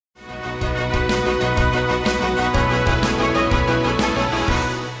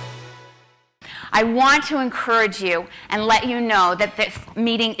I want to encourage you and let you know that this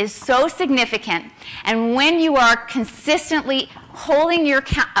meeting is so significant, and when you are consistently holding your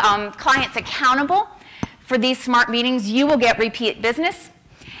clients accountable for these smart meetings, you will get repeat business,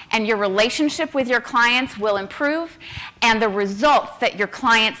 and your relationship with your clients will improve, and the results that your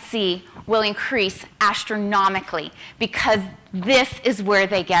clients see will increase astronomically, because this is where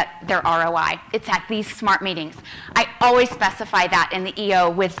they get their ROI. It's at these smart meetings. I always specify that in the EO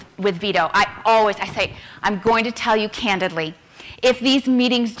with Vito. I say, I'm going to tell you candidly, if these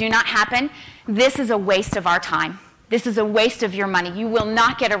meetings do not happen, this is a waste of our time. This is a waste of your money. You will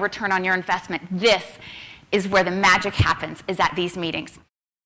not get a return on your investment. This is where the magic happens, is at these meetings.